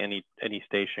 like I say, any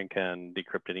station can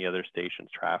decrypt any other station's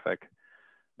traffic.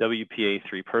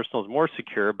 WPA3 personal is more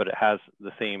secure, but it has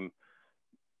the same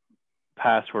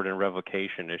password and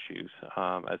revocation issues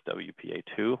as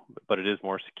WPA2, but it is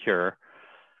more secure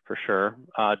for sure.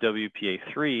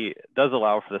 WPA3 does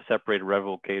allow for the separated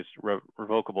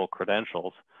revocable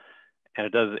credentials, and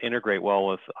it does integrate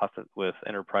well with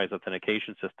enterprise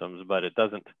authentication systems, but it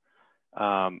doesn't.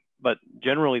 But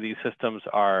generally, these systems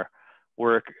are,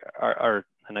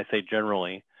 and I say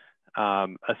generally,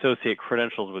 associate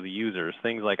credentials with the users.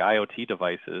 Things like IoT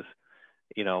devices,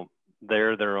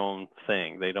 they're their own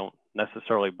thing. They don't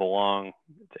necessarily belong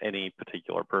to any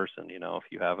particular person. If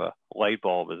you have a light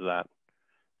bulb, is that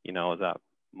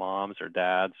mom's or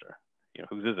dad's, or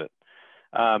whose is it?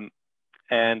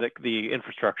 And the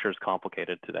infrastructure is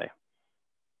complicated today.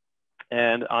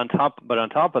 And on top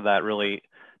of that, really,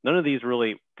 none of these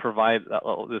really provide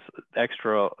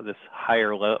this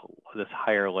higher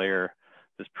layer,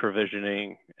 this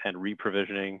provisioning and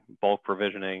reprovisioning, bulk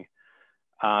provisioning.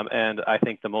 And I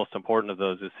think the most important of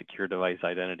those is secure device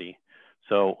identity.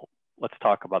 So let's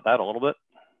talk about that a little bit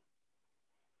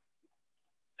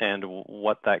and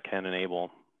what that can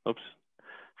enable. Oops.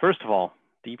 First of all,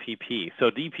 DPP.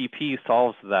 So DPP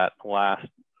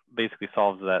basically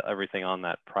solves everything on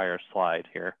that prior slide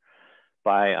here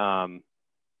by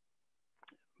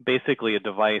basically a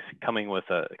device comes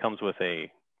with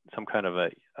some kind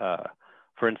of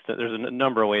for instance, there's a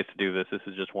number of ways to do this. This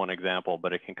is just one example,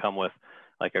 but it can come with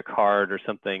like a card or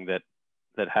something that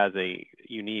has a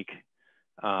unique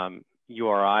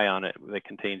URI on it that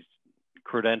contains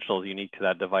credentials unique to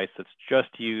that device that's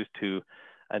just used to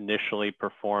initially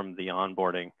perform the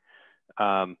onboarding.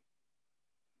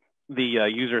 The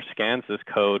user scans this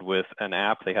code with an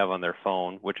app they have on their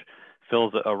phone, which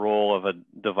fills a role of a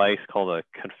device called a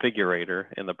configurator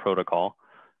in the protocol,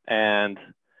 and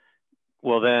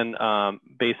will then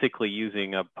basically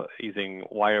using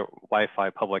Wi-Fi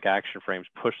public action frames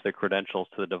push the credentials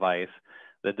to the device.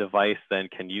 The device then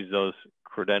can use those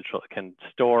credentials, can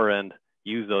store and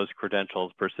use those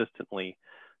credentials persistently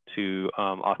to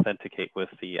authenticate with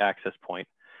the access point.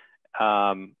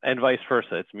 And vice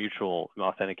versa, it's mutual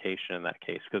authentication in that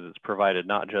case, because it's provided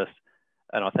not just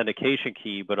an authentication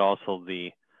key, but also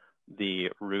the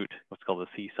root, what's called the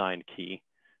C-signed key,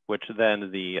 which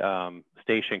then the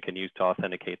station can use to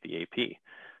authenticate the AP,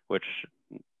 which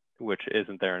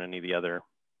isn't there in any of the other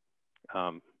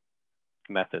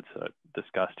methods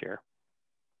discussed here.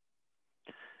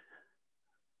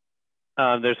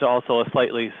 There's also a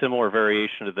slightly similar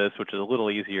variation to this, which is a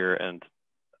little easier and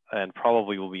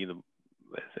probably will be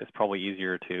it's probably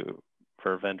easier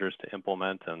for vendors to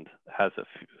implement, and has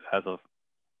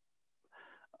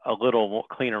a little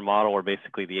cleaner model where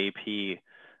basically the AP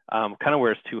kind of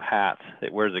wears two hats.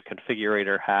 It wears a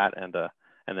configurator hat and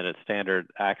then a standard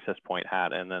access point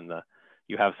hat, and then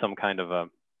you have some kind of a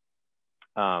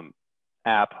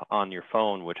app on your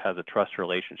phone which has a trust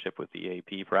relationship with the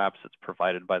AP. Perhaps it's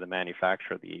provided by the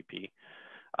manufacturer of the AP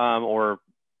or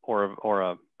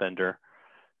a vendor.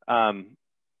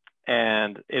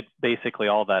 And it basically,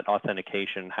 all that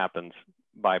authentication happens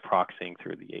by proxying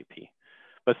through the AP,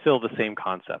 but still the same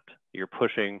concept. You're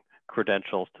pushing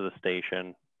credentials to the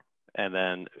station, and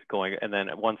then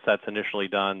once that's initially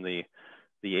done, the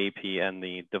AP and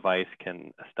the device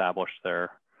can establish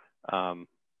their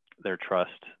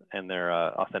trust and their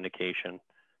authentication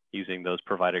using those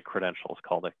provided credentials,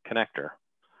 called a connector.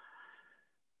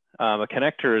 A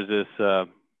connector is this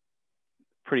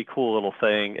pretty cool little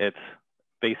thing. It's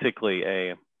basically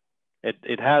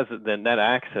it has the net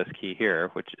access key here,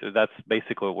 which that's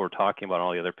basically what we're talking about in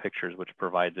all the other pictures, which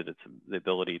provides it the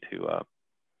ability to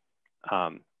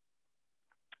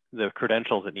the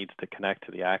credentials it needs to connect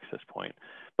to the access point.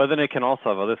 But then it can also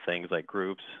have other things like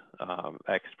groups,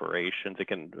 expirations.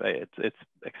 It's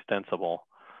extensible,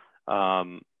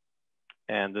 and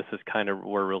this is kind of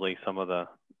where really some of the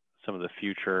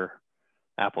future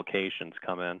applications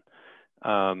come in.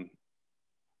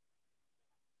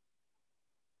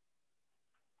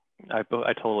 I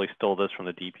totally stole this from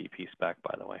the DPP spec,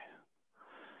 by the way.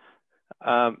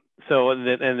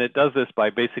 And it does this by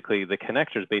basically, the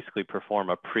connectors basically perform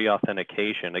a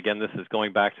pre-authentication. Again, this is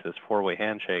going back to this four-way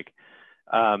handshake.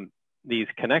 these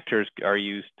connectors are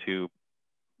used to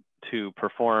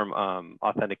perform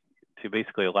to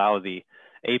basically allow the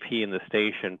AP in the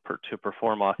station to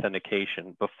perform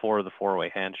authentication before the four-way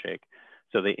handshake.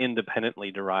 So they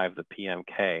independently derive the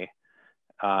PMK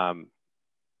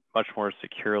much more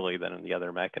securely than in the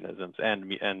other mechanisms,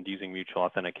 and using mutual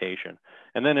authentication,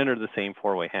 and then enter the same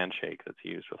four-way handshake that's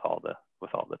used with all the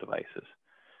devices.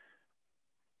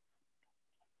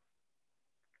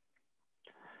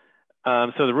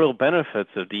 So the real benefits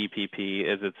of DPP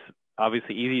is it's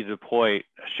obviously easy to deploy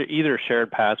either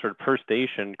shared password per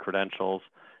station credentials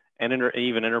and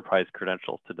even enterprise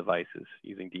credentials to devices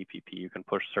using DPP. You can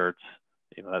push certs,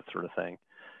 that sort of thing.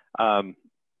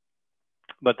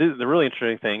 But the really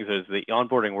interesting things is the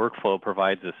onboarding workflow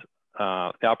provides us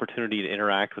the opportunity to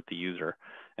interact with the user.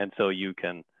 And so you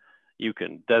can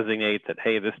designate that,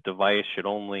 hey, this device should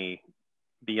only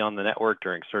be on the network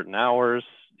during certain hours,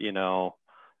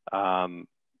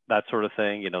 that sort of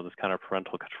thing, this kind of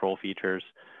parental control features.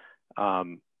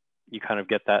 You kind of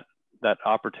get that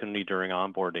opportunity during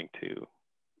onboarding to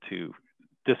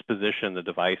disposition the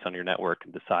device on your network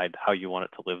and decide how you want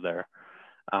it to live there.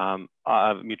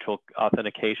 Mutual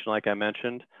authentication, like I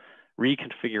mentioned.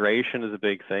 Reconfiguration is a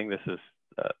big thing. This is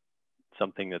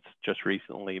something that's just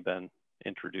recently been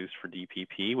introduced for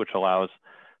DPP, which allows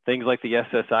things like the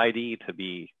SSID to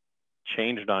be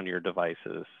changed on your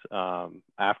devices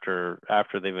after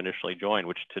they've initially joined,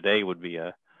 which today would be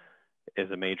a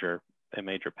major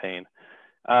pain.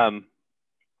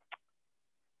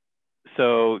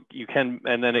 So you can,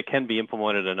 and then it can be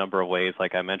implemented a number of ways.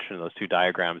 Like I mentioned in those two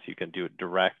diagrams, you can do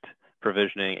direct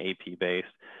provisioning, AP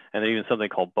based, and then even something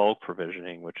called bulk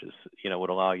provisioning, which is,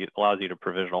 allows you to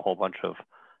provision a whole bunch of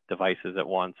devices at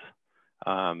once.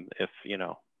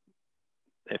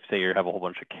 If say you have a whole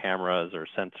bunch of cameras or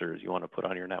sensors you want to put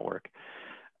on your network.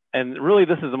 And really,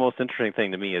 this is the most interesting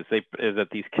thing to me is that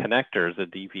these connectors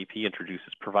that DPP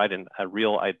introduces provide a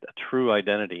true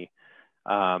identity.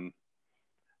 And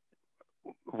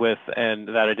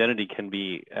that identity can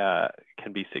be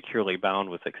securely bound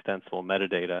with extensible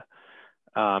metadata.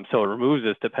 So it removes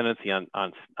this dependency on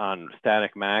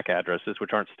static MAC addresses,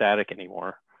 which aren't static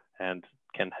anymore, and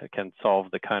can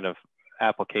solve the kind of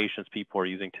applications people are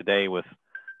using today with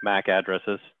MAC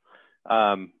addresses,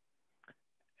 and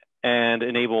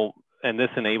this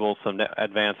enables some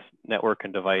advanced network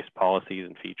and device policies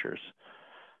and features.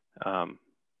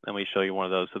 Let me show you one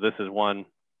of those. So this is one,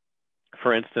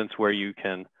 for instance, where you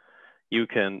can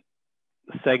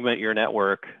segment your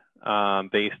network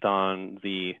based on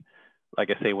like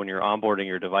I say, when you're onboarding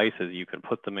your devices, you can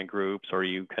put them in groups, or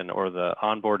the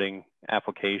onboarding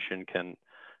application can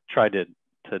try to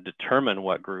determine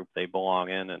what group they belong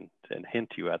in and hint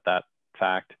you at that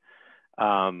fact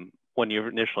when you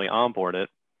initially onboard it.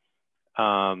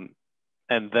 And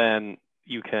then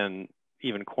you can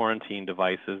even quarantine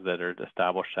devices that are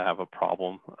established to have a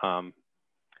problem.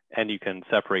 And you can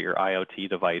separate your IoT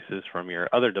devices from your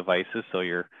other devices, so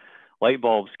your light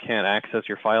bulbs can't access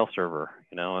your file server,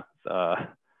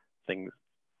 things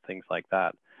like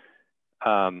that.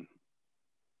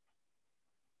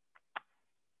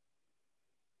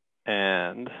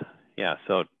 And yeah,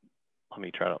 so let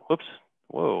me try to,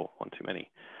 one too many.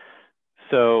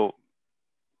 So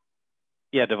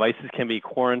yeah, devices can be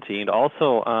quarantined.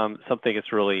 Also, something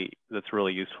that's really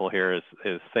useful here is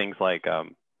things like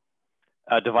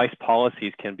device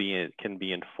policies can be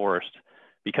enforced,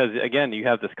 because again, you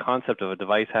have this concept of a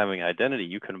device having identity.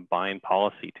 You can bind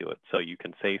policy to it, so you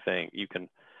can say things. You can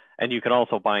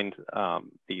also bind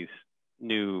these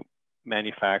new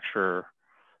manufacturer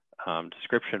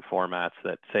description formats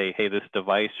that say, hey, this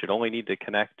device should only need to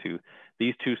connect to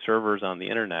these two servers on the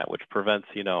internet, which prevents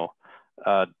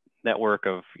a network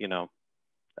of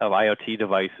IoT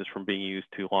devices from being used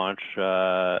to launch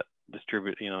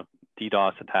distribute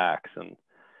DDoS attacks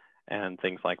and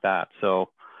things like that.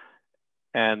 So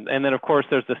and then of course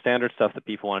there's the standard stuff that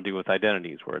people want to do with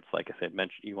identities, where it's like I said,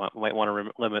 you might want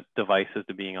to limit devices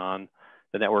to being on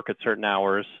the network at certain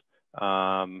hours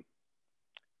of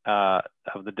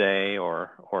the day,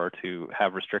 or to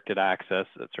have restricted access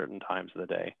at certain times of the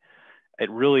day. It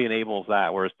really enables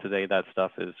that, whereas today that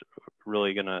stuff is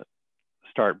really going to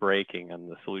start breaking, and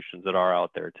the solutions that are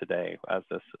out there today as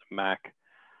this MAC,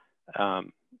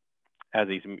 as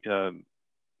these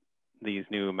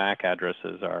new MAC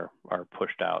addresses are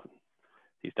pushed out,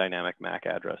 these dynamic MAC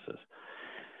addresses.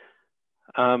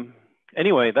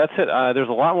 Anyway, that's it. There's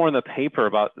a lot more in the paper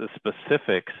about the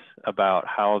specifics about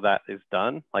how that is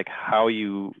done, like how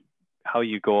you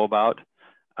go about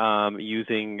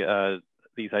using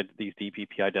these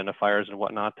DPP identifiers and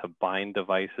whatnot to bind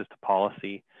devices to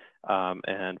policy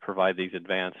and provide these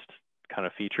advanced kind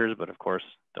of features. But of course,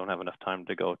 don't have enough time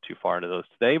to go too far into those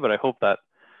today. But I hope that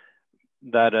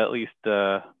at least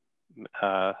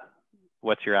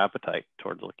whets your appetite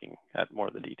towards looking at more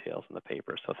of the details in the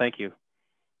paper. So thank you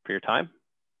for your time.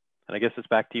 And I guess it's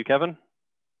back to you, Kevin.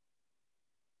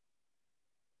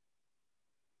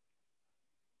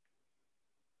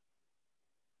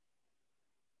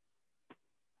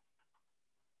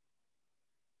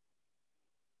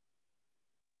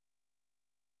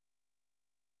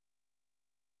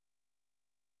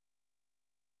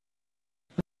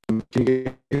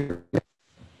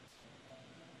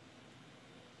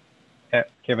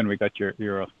 Kevin, we got your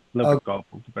a little bit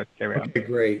garbled, but carry on. Okay,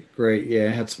 great. Yeah,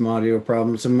 I had some audio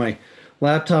problems, and my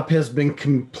laptop has been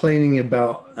complaining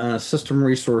about system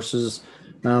resources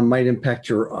might impact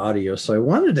your audio. So I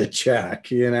wanted to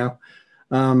check,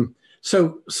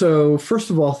 So first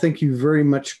of all, thank you very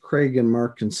much, Craig and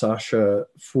Mark and Sasha,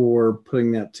 for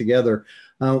putting that together.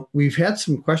 We've had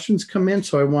some questions come in,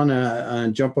 so I want to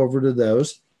jump over to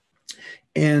those.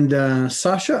 And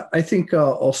Sasha, I think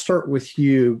I'll start with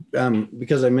you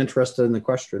because I'm interested in the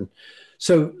question.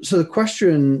 So the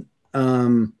question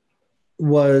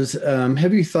was,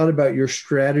 have you thought about your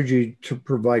strategy to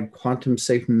provide quantum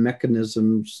safe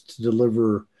mechanisms to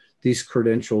deliver these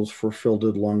credentials for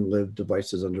fielded long-lived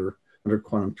devices under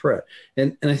quantum threat?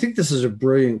 And I think this is a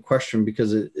brilliant question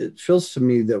because it feels to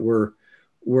me that we're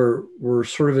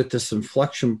sort of at this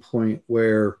inflection point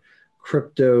where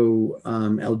crypto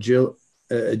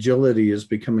agility is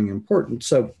becoming important.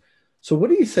 So what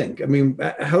do you think? I mean,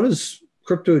 how does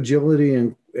crypto agility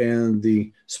and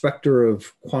the specter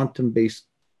of quantum-based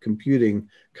computing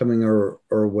coming our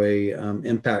way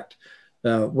impact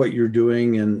what you're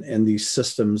doing and these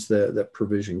systems that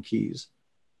provision keys?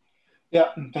 Yeah,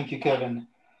 thank you, Kevin.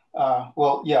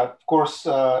 Well, yeah, of course,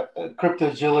 crypto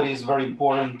agility is very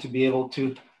important to be able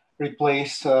to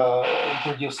replace,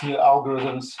 introduce new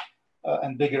algorithms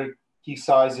and bigger key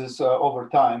sizes over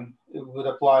time. It would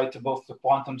apply to both the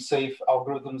quantum safe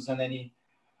algorithms and any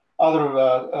other,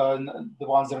 the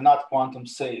ones that are not quantum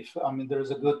safe. I mean, there's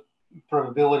a good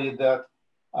probability that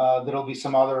there'll be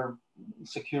some other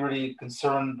security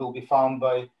concern will be found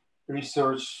by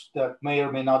research that may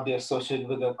or may not be associated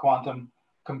with the quantum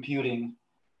computing.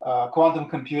 Quantum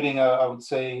computing, I would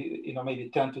say, maybe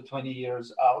 10 to 20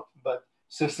 years out, but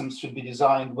systems should be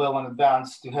designed well in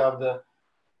advance to have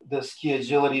this key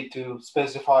agility to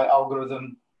specify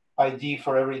algorithm ID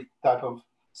for every type of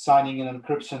signing and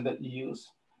encryption that you use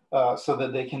so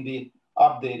that they can be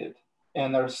updated.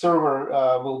 And our server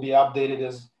will be updated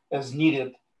as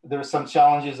needed. There are some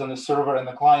challenges on the server and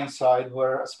the client side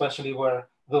especially where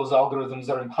those algorithms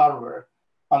are in hardware.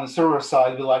 On the server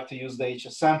side, we like to use the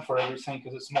HSM for everything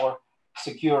because it's more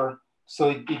secure. So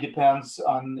it depends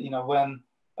on when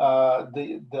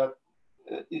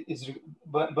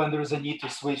when there is a need to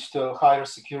switch to a higher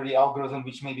security algorithm,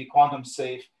 which may be quantum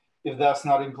safe. If that's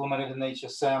not implemented in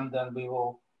HSM, then we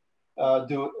will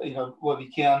do what we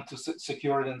can to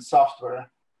secure it in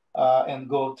software and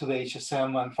go to the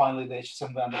HSM, and finally the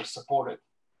HSM vendors support it.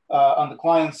 On the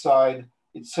client side,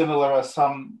 it's similar as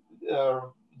some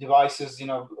devices,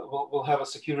 will have a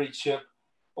security chip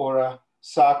or a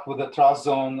SOC with a trust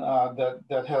zone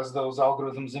that has those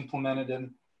algorithms implemented.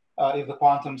 And if the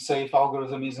quantum safe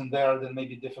algorithm isn't there, then it may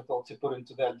be difficult to put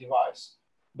into that device.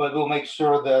 But we'll make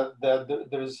sure that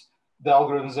the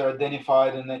algorithms are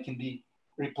identified and they can be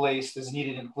replaced as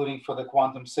needed, including for the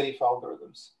quantum safe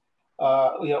algorithms.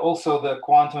 Also, the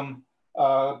quantum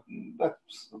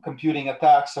computing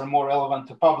attacks are more relevant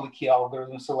to public key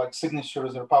algorithms, so like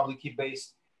signatures or public key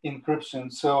based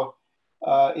encryption. So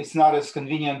it's not as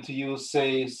convenient to use,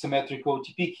 say, symmetric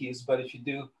OTP keys, but if you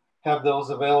do have those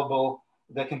available,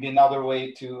 that can be another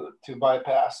way to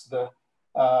bypass the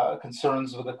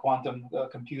concerns with the quantum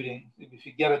computing. If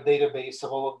you get a database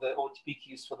of all of the OTP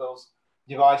keys for those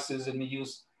devices and you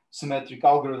use symmetric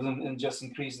algorithm and just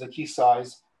increase the key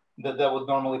size, that would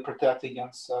normally protect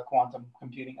against quantum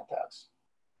computing attacks.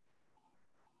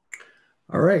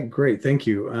 All right, great, thank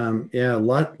you. Yeah,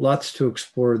 lots to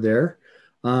explore there.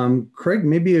 Craig,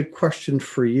 maybe a question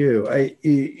for you.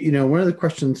 One of the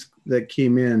questions that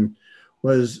came in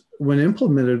was, when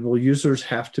implemented, will users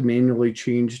have to manually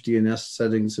change DNS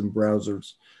settings in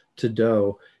browsers to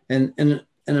DoE? And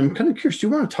I'm kind of curious, do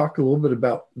you want to talk a little bit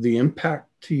about the impact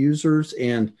to users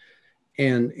and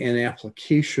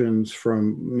applications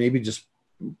from maybe just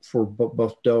for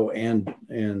both DoE and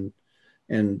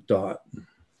DOT?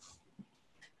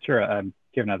 Sure,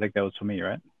 Kevin, I think that was for me,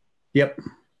 right? Yep.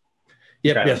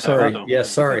 Yep. Okay. Yeah. Sorry. So- Yeah.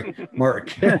 Sorry,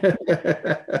 Mark.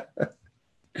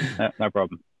 No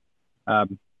problem.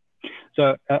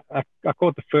 So I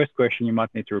caught the first question. You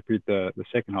might need to repeat the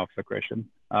second half of the question.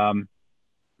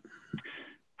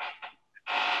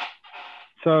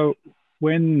 So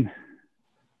when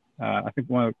I think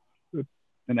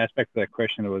an aspect of that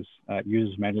question was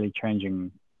users manually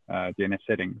changing DNS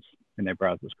settings in their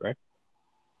browsers, correct?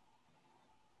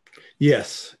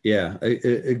 Yes, yeah,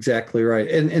 exactly right.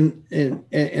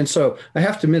 And so I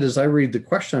have to admit, as I read the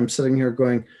question, I'm sitting here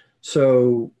going,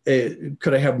 so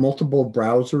could I have multiple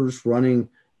browsers running,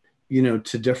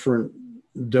 to different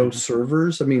DOS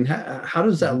servers? I mean, how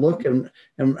does that look, and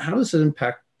how does it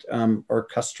impact our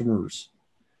customers?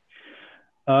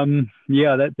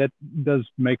 Yeah, that does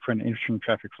make for an interesting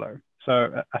traffic flow.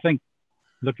 So I think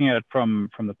looking at it from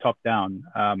the top down,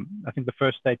 I think the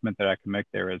first statement that I can make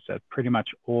there is that pretty much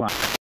all